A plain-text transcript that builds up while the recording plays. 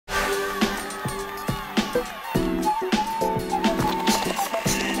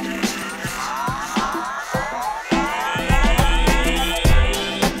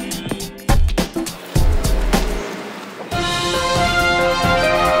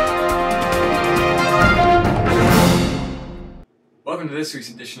Welcome to this week's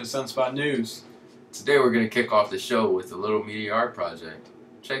edition of Sunspot News. Today we're going to kick off the show with a little media art project.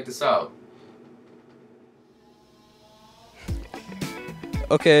 Check this out.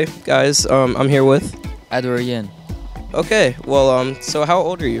 Okay, guys, I'm here with Edward Yin. Okay, well, so how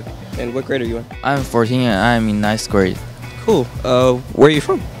old are you, and what grade are you in? I'm 14 and I'm in 9th grade. Cool. Where are you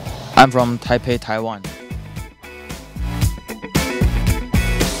from? I'm from Taipei, Taiwan.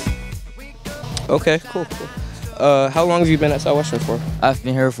 Okay, cool. How long have you been at Southwestern for? I've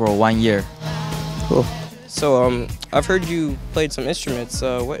been here for 1 year. Cool. So, I've heard you played some instruments.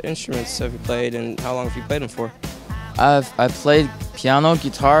 What instruments have you played, and how long have you played them for? I played piano,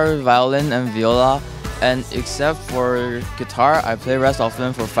 guitar, violin, and viola. And except for guitar, I play rest of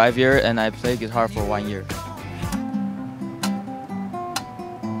them for 5 years, and I play guitar for 1 year.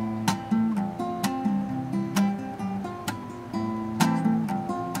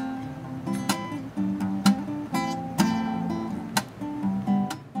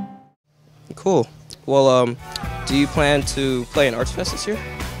 Cool. Well, do you plan to play an arts fest this year?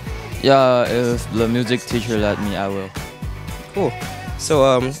 Yeah, if the music teacher let me, I will. Cool.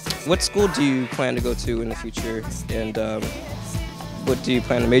 So, what school do you plan to go to in the future, and what do you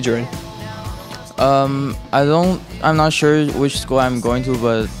plan to major in? I'm not sure which school I'm going to,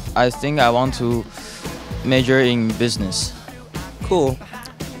 but I think I want to major in business. Cool.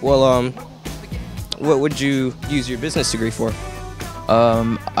 Well, what would you use your business degree for?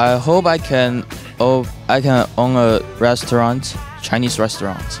 I hope I can own a restaurant, Chinese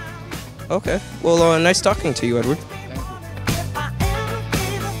restaurant. Okay. Well, nice talking to you, Edward.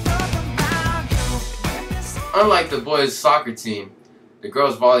 Unlike the boys' soccer team, the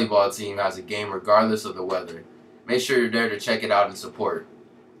girls' volleyball team has a game regardless of the weather. Make sure you're there to check it out and support.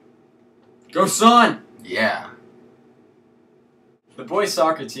 Go Sun! Yeah. The boys'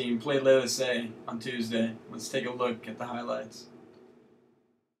 soccer team played Let Us Say on Tuesday. Let's take a look at the highlights.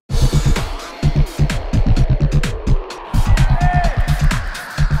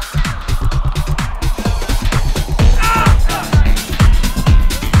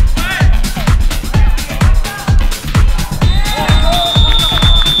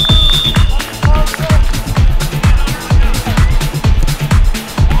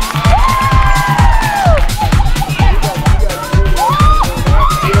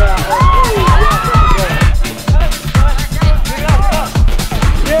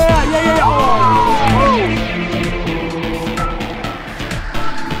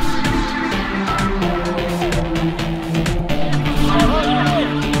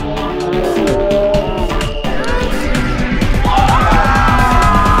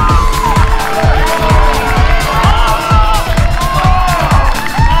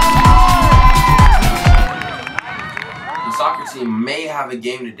 May have a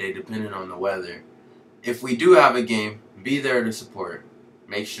game today depending on the weather. If we do have a game, be there to support.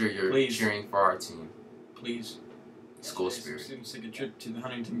 Make sure you're cheering for our team. Please. School spirit. Students take a trip to the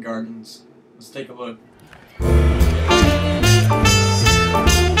Huntington Gardens. Let's take a look.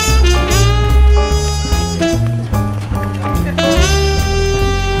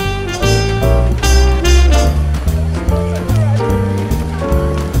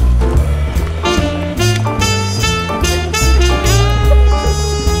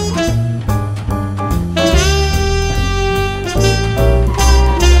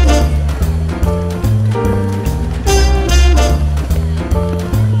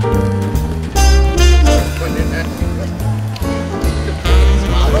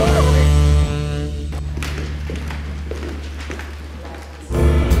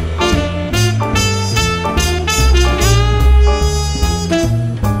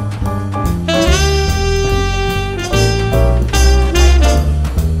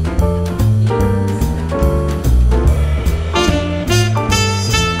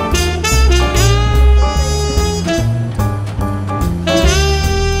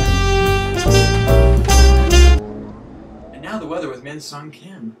 Now the weather with Min Sung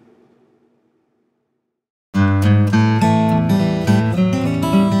Kim.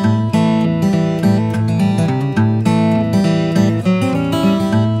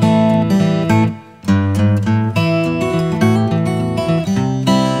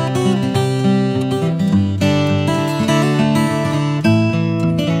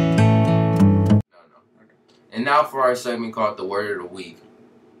 And now for our segment called the Word of the Week.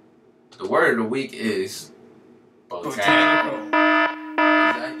 The word of the week is botanical. Use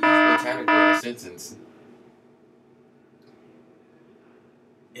botanical in a sentence.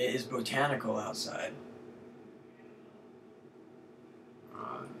 It is botanical outside.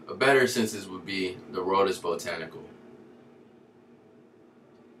 A better sentence would be the road is botanical.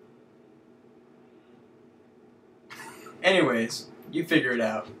 Anyways, You figure it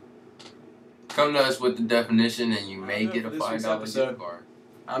out. Come to us with the definition, and you may Well, get a for this week's $5 episode. gift card.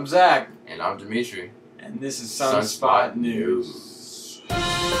 I'm Zach, And I'm Dimitri. and this is Sunspot News.